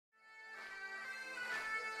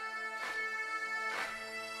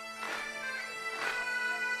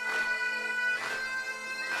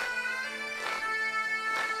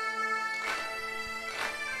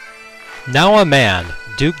Now a man,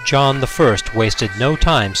 Duke John the First, wasted no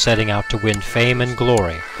time setting out to win fame and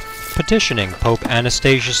glory, petitioning Pope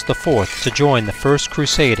Anastasius IV to join the First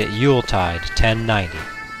Crusade at Yuletide 1090.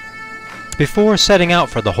 Before setting out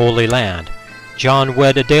for the Holy Land, John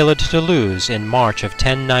wed Adela de Toulouse in March of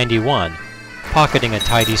 1091, pocketing a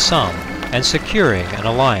tidy sum and securing an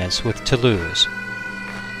alliance with Toulouse.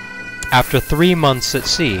 After 3 months at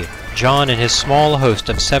sea, John and his small host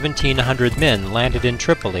of 1,700 men landed in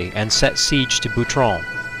Tripoli and set siege to Boutron,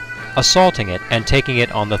 assaulting it and taking it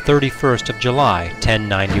on the 31st of July,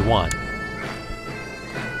 1091.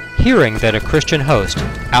 Hearing that a Christian host,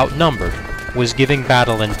 outnumbered, was giving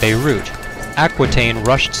battle in Beirut, Aquitaine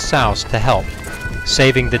rushed south to help,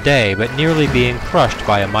 saving the day but nearly being crushed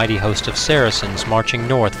by a mighty host of Saracens marching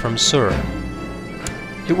north from Sur.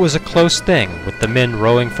 It was a close thing, with the men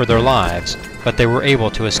rowing for their lives, but they were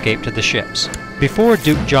able to escape to the ships. Before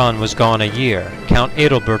Duke John was gone a year, Count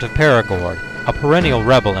Adalbert of Perigord, a perennial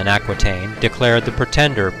rebel in Aquitaine, declared the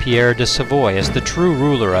pretender Pierre de Savoy as the true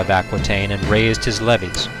ruler of Aquitaine and raised his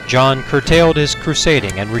levies. John curtailed his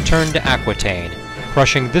crusading and returned to Aquitaine,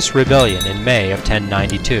 crushing this rebellion in May of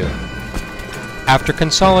 1092. After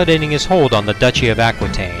consolidating his hold on the Duchy of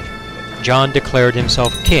Aquitaine, John declared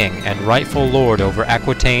himself king and rightful lord over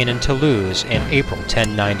Aquitaine and Toulouse in April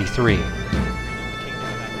 1093.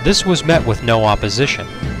 This was met with no opposition,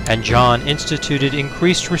 and John instituted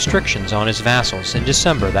increased restrictions on his vassals in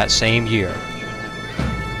December that same year.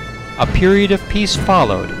 A period of peace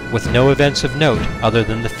followed, with no events of note other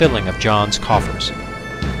than the filling of John's coffers.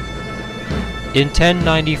 In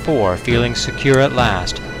 1094, feeling secure at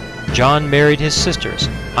last, John married his sisters,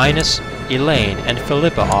 Ines, Elaine, and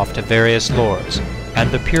Philippa off to various lords, and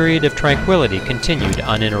the period of tranquility continued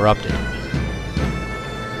uninterrupted.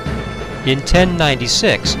 In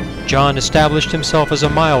 1096, John established himself as a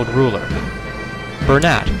mild ruler.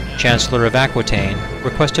 Bernat, Chancellor of Aquitaine,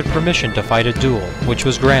 requested permission to fight a duel, which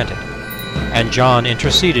was granted, and John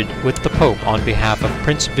interceded with the Pope on behalf of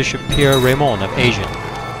Prince Bishop Pierre Raymond of Agen,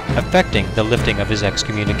 effecting the lifting of his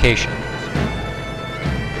excommunication.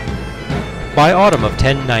 By autumn of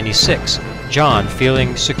 1096, John,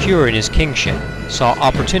 feeling secure in his kingship, saw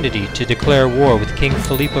opportunity to declare war with King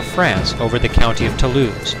Philippe of France over the county of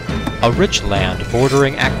Toulouse, a rich land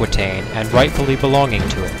bordering Aquitaine and rightfully belonging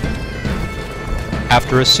to it.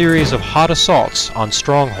 After a series of hot assaults on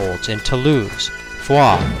strongholds in Toulouse,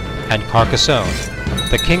 Foix, and Carcassonne,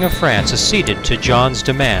 the King of France acceded to John's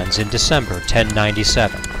demands in December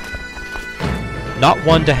 1097. Not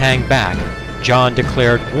one to hang back, John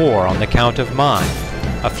declared war on the Count of Maine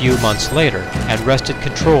a few months later and wrested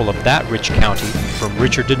control of that rich county from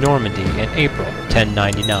Richard de Normandy in April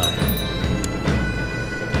 1099.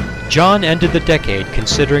 John ended the decade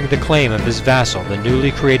considering the claim of his vassal, the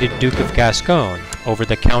newly created Duke of Gascogne, over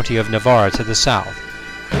the county of Navarre to the south,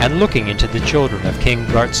 and looking into the children of King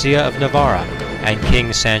Garcia of Navarra and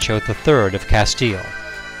King Sancho III of Castile.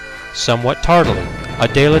 Somewhat tardily,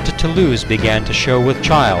 Adela de Toulouse began to show with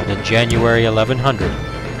child in January 1100,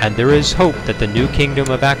 and there is hope that the new kingdom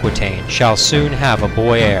of Aquitaine shall soon have a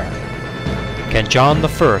boy heir. Can John the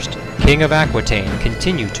First, King of Aquitaine,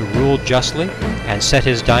 continue to rule justly and set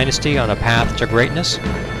his dynasty on a path to greatness?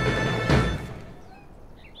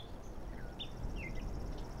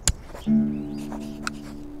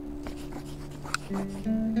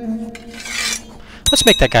 Let's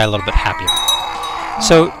make that guy a little bit happier.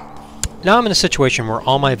 So, now I'm in a situation where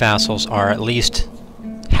all my vassals are at least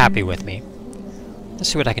happy with me. Let's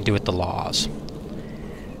see what I can do with the laws.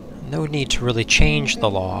 No need to really change the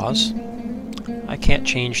laws. I can't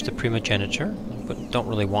change the primogeniture, but don't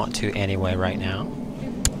really want to anyway right now.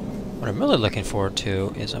 What I'm really looking forward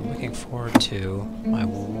to is I'm looking forward to my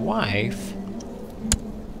wife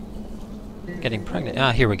getting pregnant.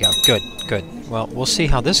 Ah, here we go. Good, good. Well, we'll see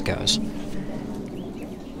how this goes.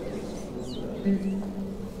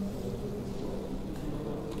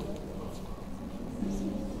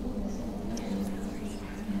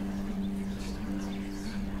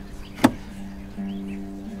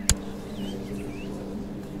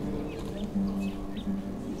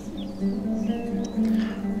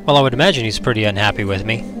 Well, I would imagine he's pretty unhappy with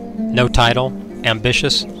me. No title,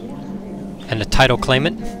 ambitious, and a title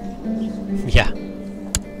claimant? Yeah.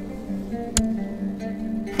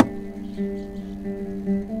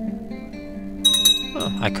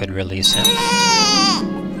 Well, I could release him.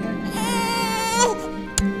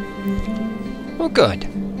 Well, good.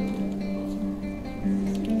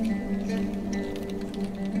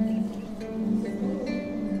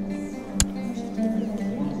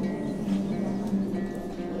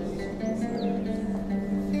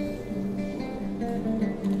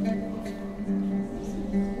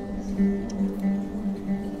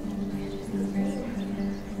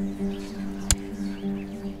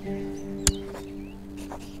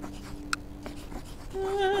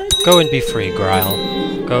 Go and be free, Grail.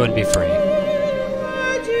 Go and be free.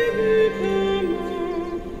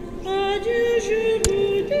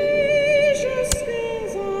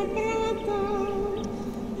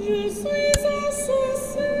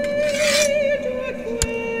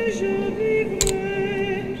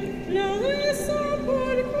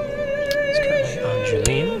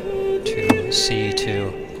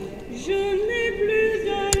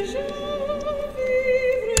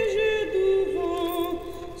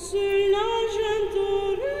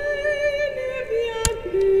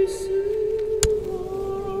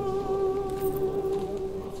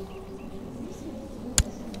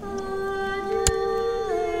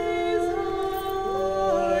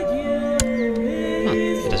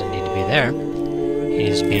 There. He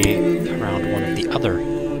needs to be around one of the other.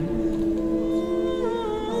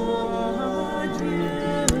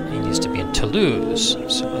 He needs to be in Toulouse.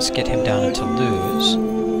 So let's get him down in Toulouse.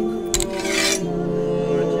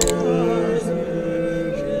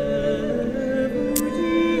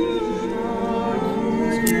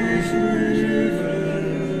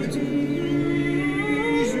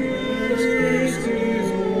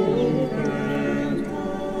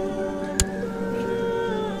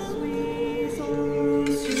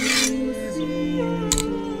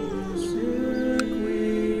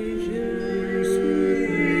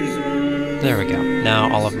 There we go.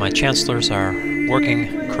 Now all of my chancellors are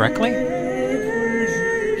working correctly,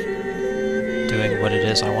 doing what it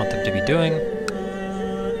is I want them to be doing.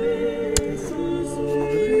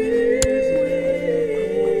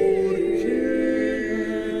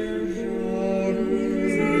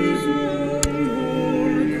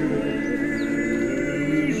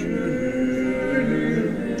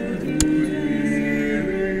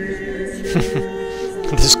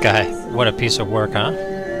 This guy, what a piece of work, huh?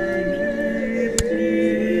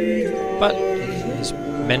 But he's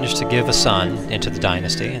managed to give a son into the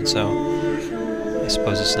dynasty, and so I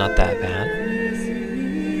suppose it's not that bad.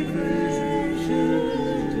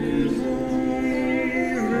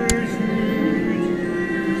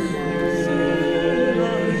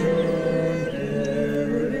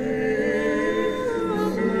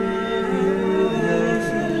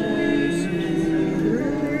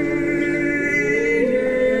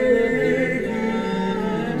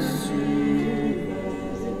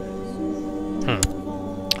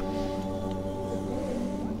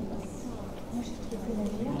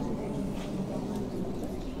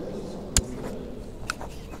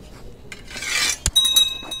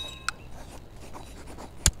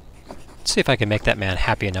 See if I can make that man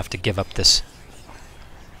happy enough to give up this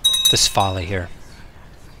folly here.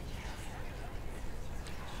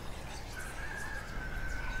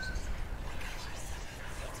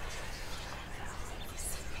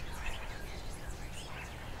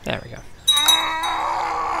 There we go.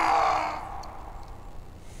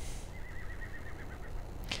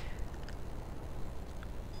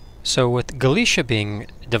 So with Galicia being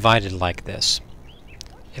divided like this,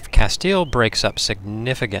 if Castile breaks up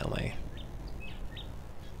significantly,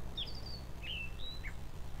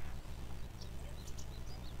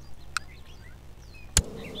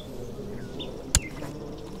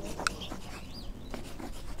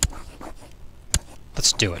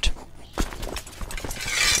 let's do it.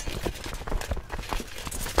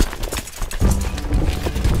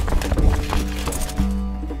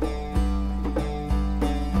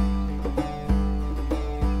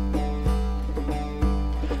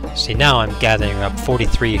 See, now I'm gathering up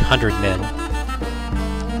 4,300 men,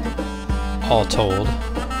 all told,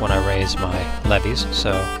 when I raise my levies,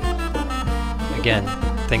 so again,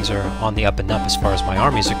 things are on the up and up as far as my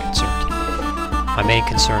armies are concerned. My main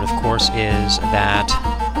concern, of course, is that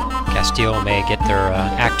Castile may get their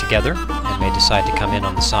act together and may decide to come in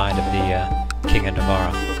on the side of the King of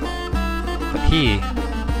Navarre. But he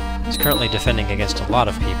is currently defending against a lot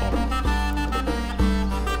of people.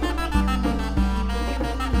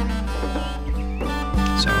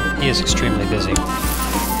 So he is extremely busy.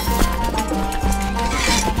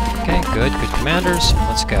 Okay, good commanders.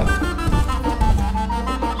 Let's go.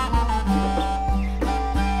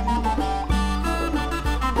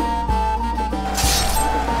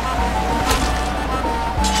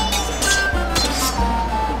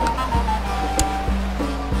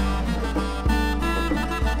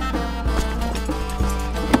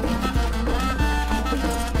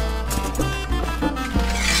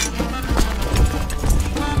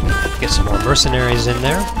 Some more mercenaries in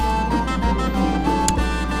there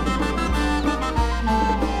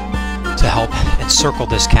to help encircle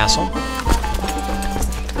this castle.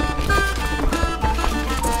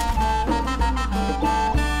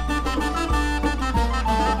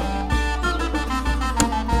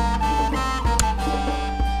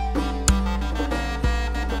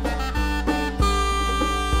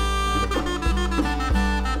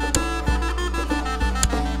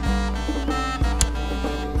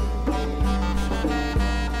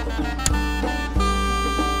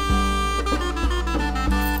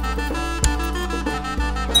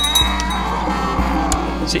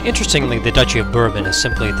 See, interestingly, the Duchy of Bourbon is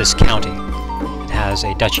simply this county. It has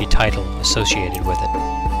a duchy title associated with it.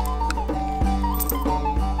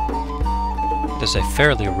 There's a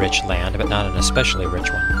fairly rich land, but not an especially rich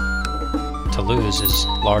one. Toulouse is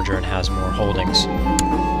larger and has more holdings.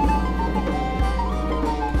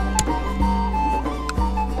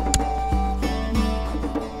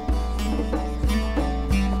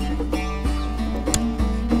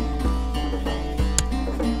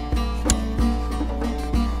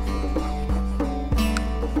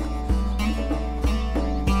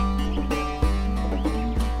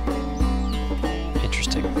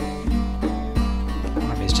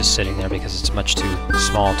 Sitting there because it's much too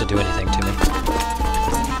small to do anything to me.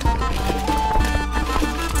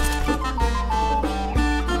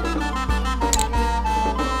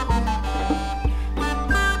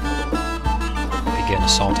 Begin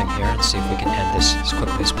assaulting here and see if we can end this as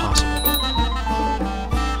quickly as possible.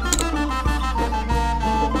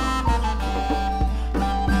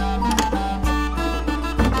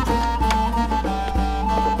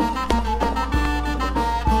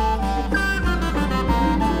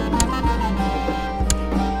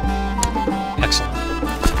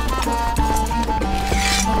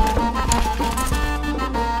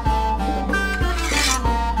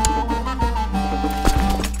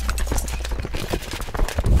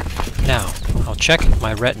 Check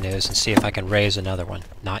my retinues and see if I can raise another one.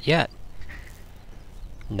 Not yet.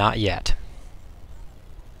 Not yet.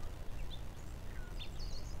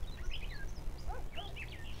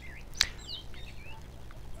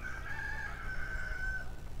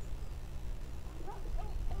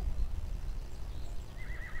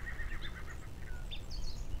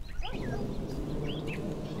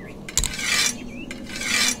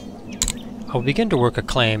 I'll begin to work a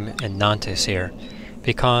claim in Nantes here,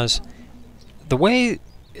 because the way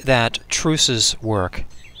that truces work,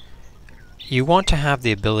 you want to have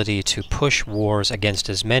the ability to push wars against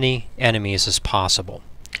as many enemies as possible.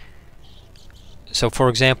 So, for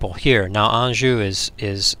example, here, now Anjou is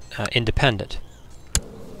independent.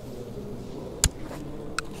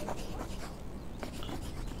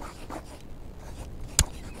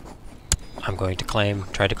 I'm going to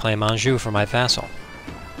try to claim Anjou for my vassal.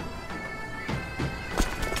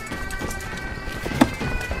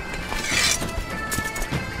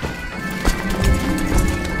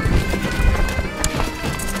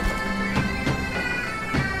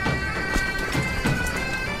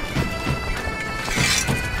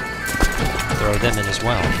 Them in as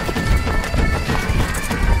well.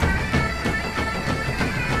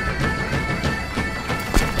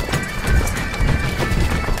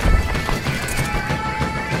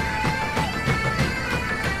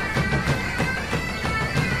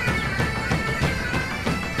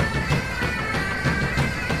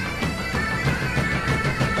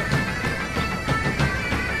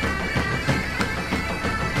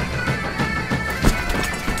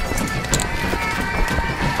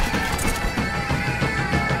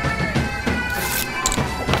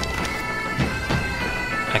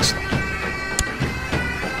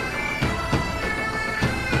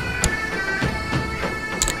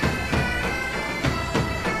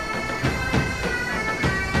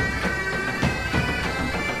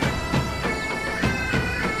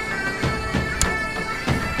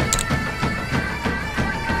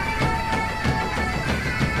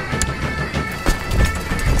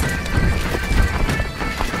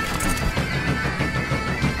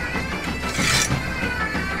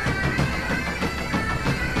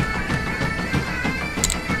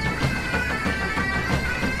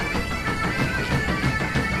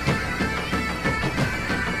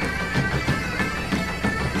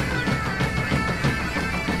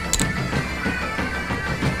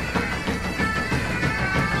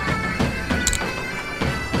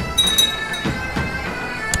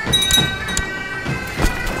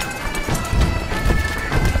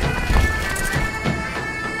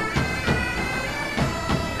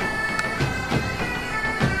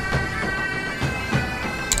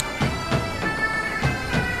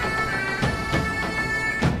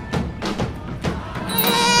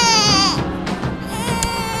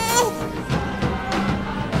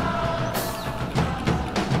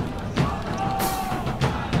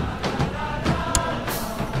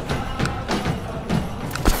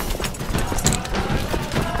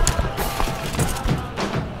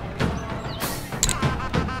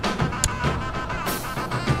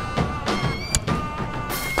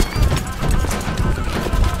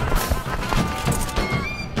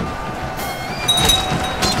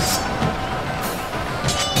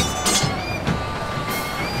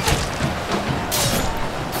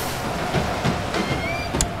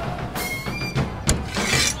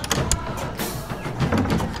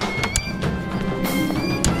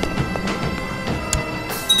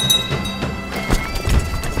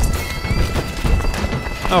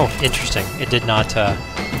 Oh, interesting. It did not,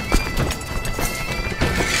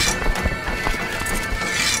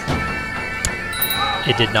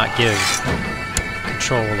 it did not give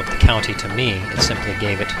control of the county to me. It simply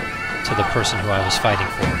gave it to the person who I was fighting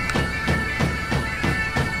for.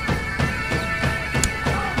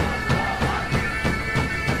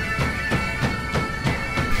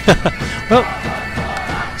 Well,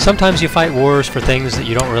 sometimes you fight wars for things that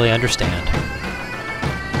you don't really understand.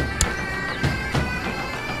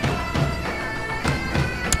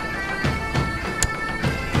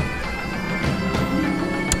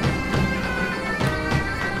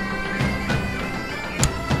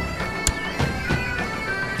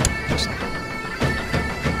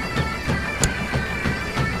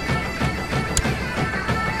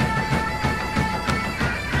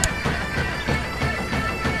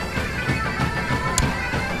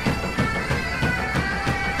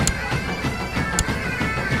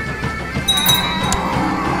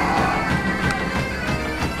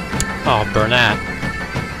 Oh, Bernat.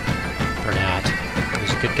 Bernat. He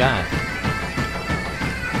was a good guy.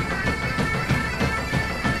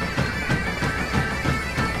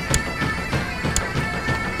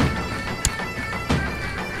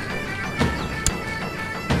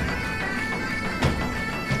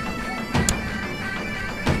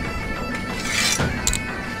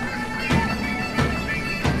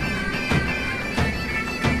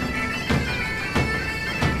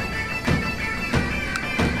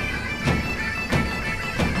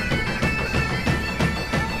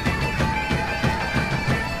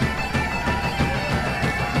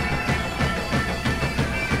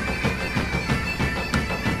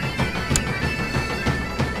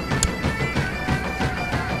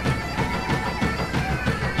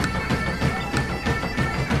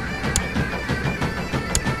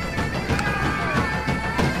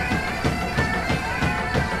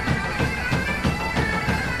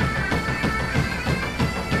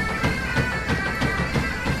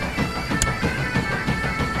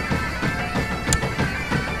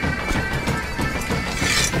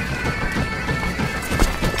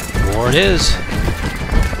 War it is.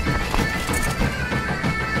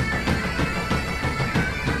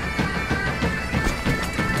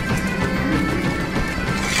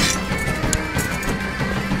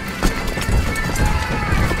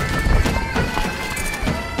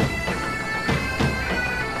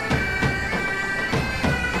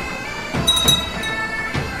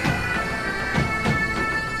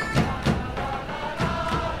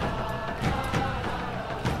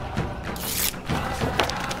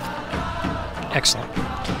 Excellent.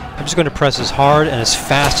 I'm just going to press as hard and as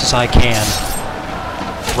fast as I can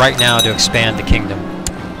right now to expand the kingdom.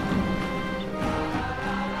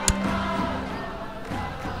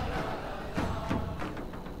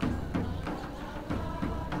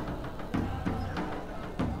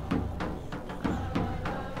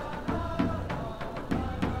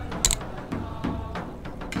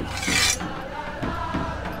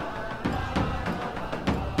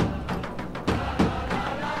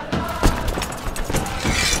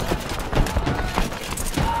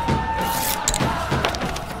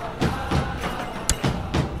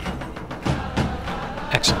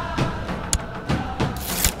 Excellent.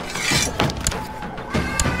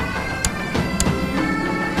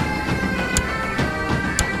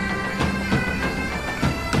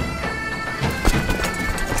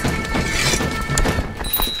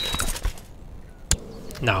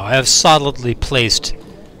 Now, I have solidly placed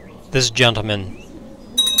this gentleman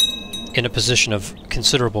in a position of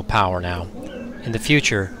considerable power now. In the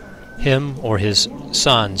future, him or his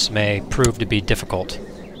sons may prove to be difficult.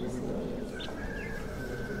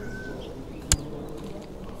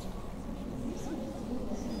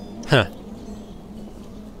 Huh.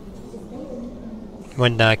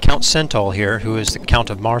 When Count Centaur here, who is the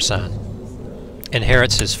Count of Marsan,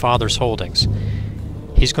 inherits his father's holdings,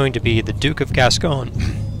 he's going to be the Duke of Gascon.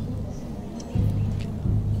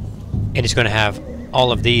 And he's going to have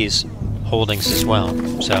all of these holdings as well,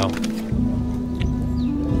 so...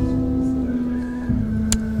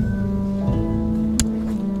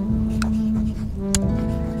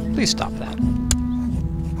 Please stop that.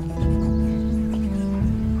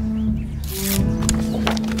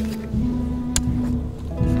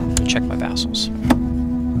 Check my vassals.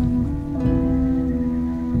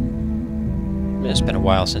 It's been a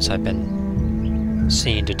while since I've been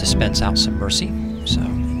seen to dispense out some mercy, so...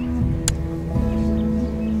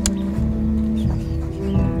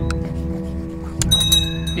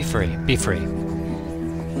 Be free, be free.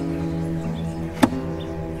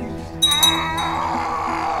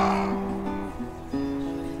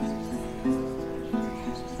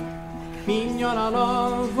 Mignon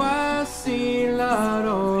alors voici la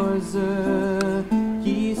rose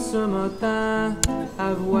qui ce matin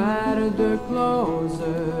a voir de close.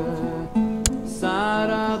 Sa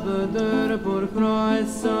robe de pourpre et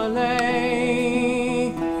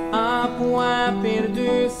soleil, à point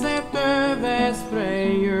perdu cette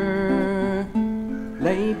vesprée.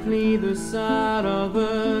 Les plis de sa robe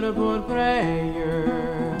de pourpre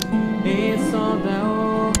et sont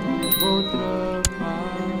dans votre pas.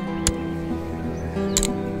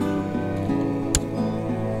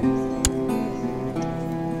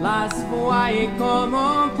 Las voyez comme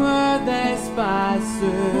un peu d'espace,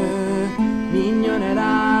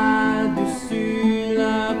 mignonnera dessus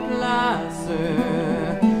la place.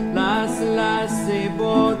 Las et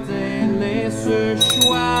beauté laisse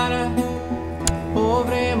choir, au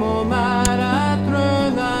vraiment marâtre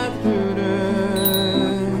nature,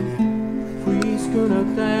 puisque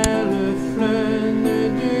notre fleuve ne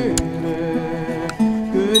dure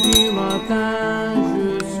que du matin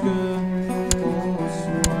jusqu'au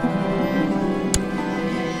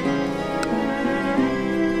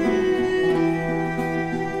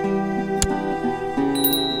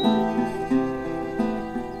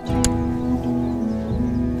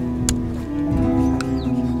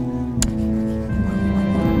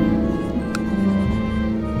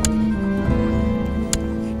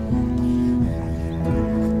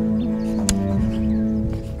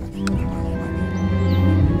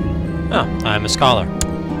Oh, I'm a scholar.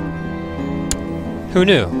 Who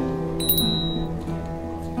knew?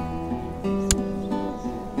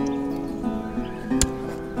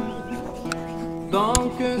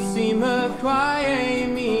 Donc si me croyez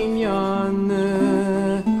mignonne,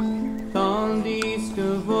 tandis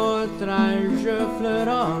que votre âge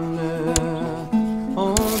fleuronne,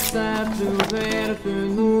 on s'est ouvert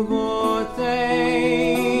une nouveauté.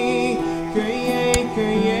 Cueillez,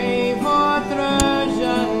 cueillez votre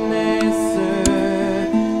jeunesse,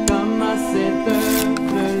 comme à cette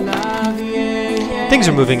œuvre la vieillesse. Things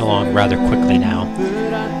are moving along rather quickly now.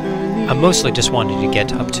 I'm mostly just wanting to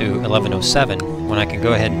get up to 1107 when I can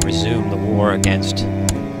go ahead and resume the war against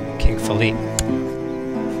King Philippe.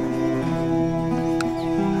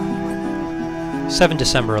 7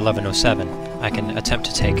 December 1107, I can attempt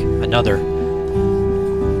to take another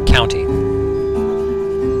county.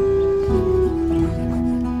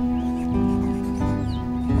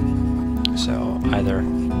 So either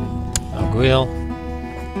Anguille,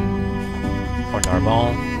 or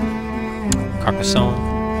Narbonne, Carcassonne,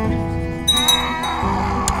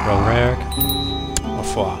 Rouergue, or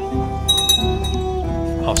Foix.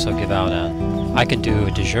 Also Givaudan. I can do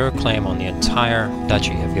a de jure claim on the entire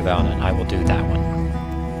Duchy of Givaudan. I will do that one.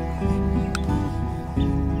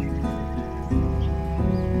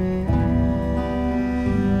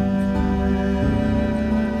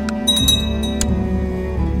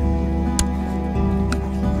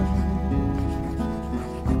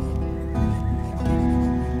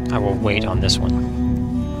 I will wait on this one.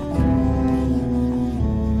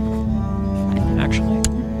 Actually,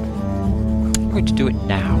 I'm going to do it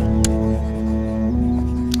now.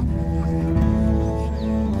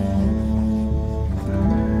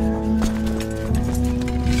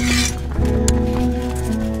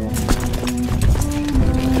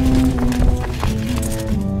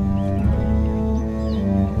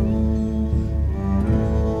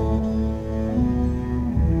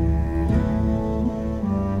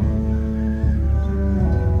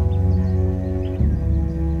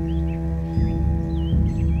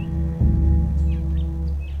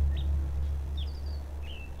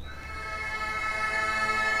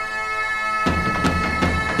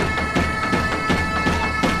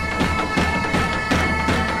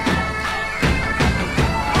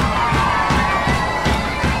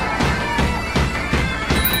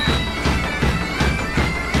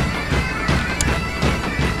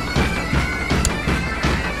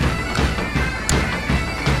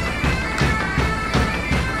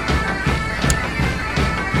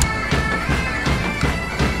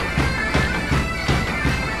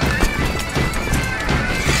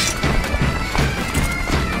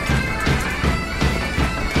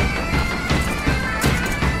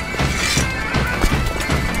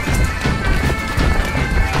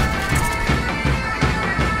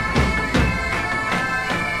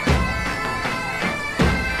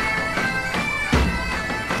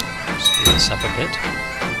 Up a bit.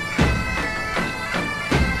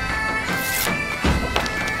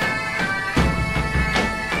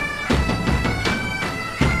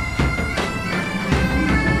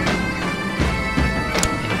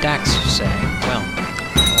 And Dax say, well,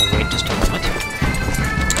 I'll wait just a moment.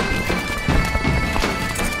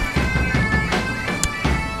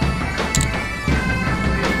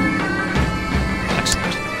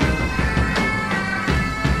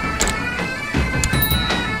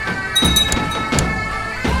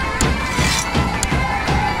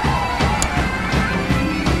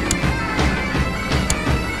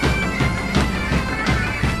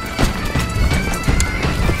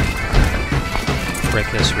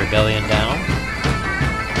 this rebellion down.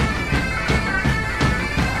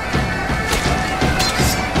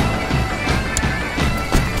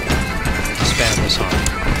 Disband this army.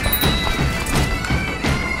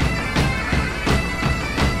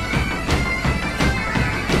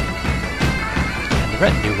 And the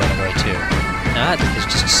retinue went away too. Now that is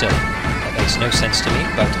just silly. That makes no sense to me,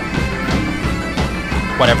 but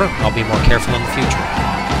whatever. I'll be more careful in the future.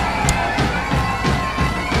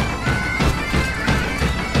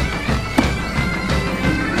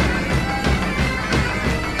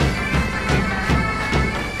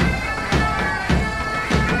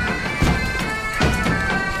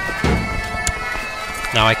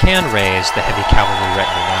 Now I can raise the heavy cavalry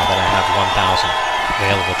retinue now that I have 1,000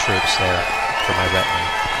 available troops there for my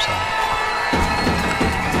retinue. So.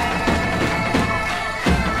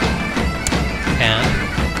 And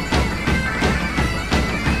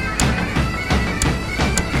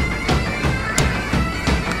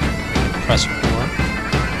press war.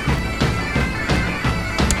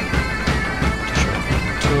 To show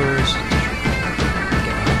tours.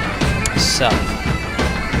 Get on myself.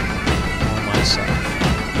 For myself.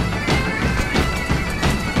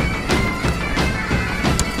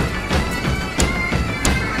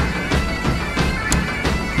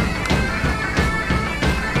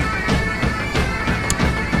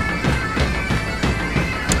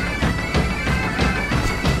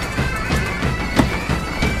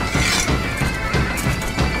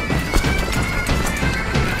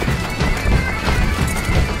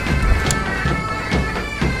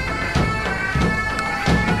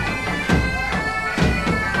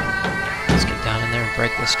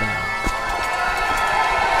 Break this down.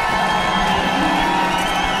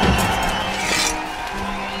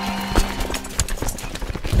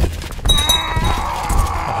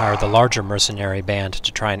 I'll hire the larger mercenary band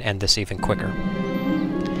to try and end this even quicker.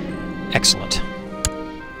 Excellent.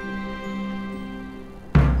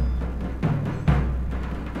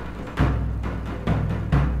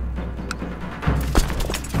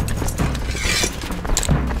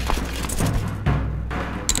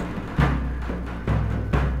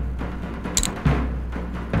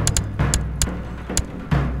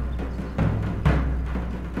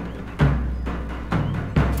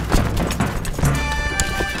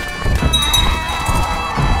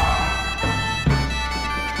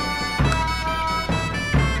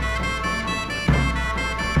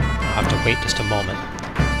 Wait just a moment.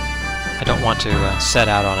 I don't want to set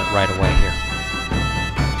out on it right away here.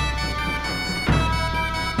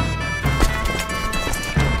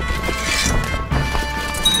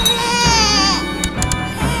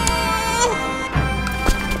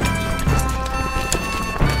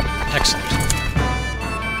 Excellent.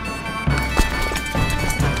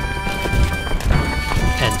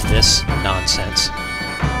 End this nonsense.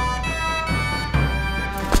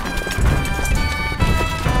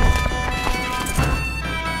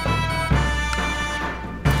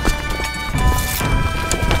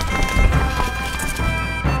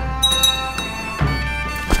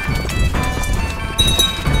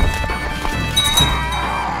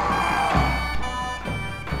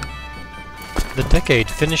 The decade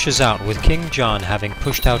finishes out with King John having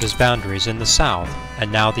pushed out his boundaries in the south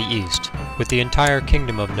and now the east, with the entire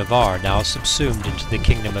kingdom of Navarre now subsumed into the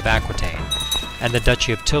kingdom of Aquitaine, and the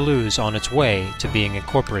duchy of Toulouse on its way to being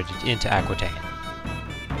incorporated into Aquitaine.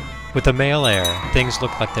 With the male heir, things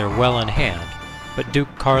look like they're well in hand, but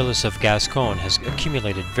Duke Carlos of Gascon has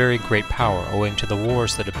accumulated very great power owing to the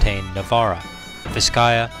wars that obtained Navarra,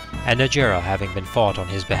 Vizcaya, and Najera having been fought on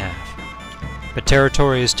his behalf. But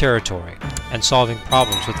territory is territory, and solving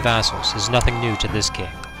problems with vassals is nothing new to this king.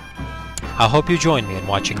 I hope you join me in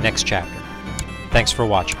watching next chapter. Thanks for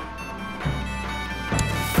watching.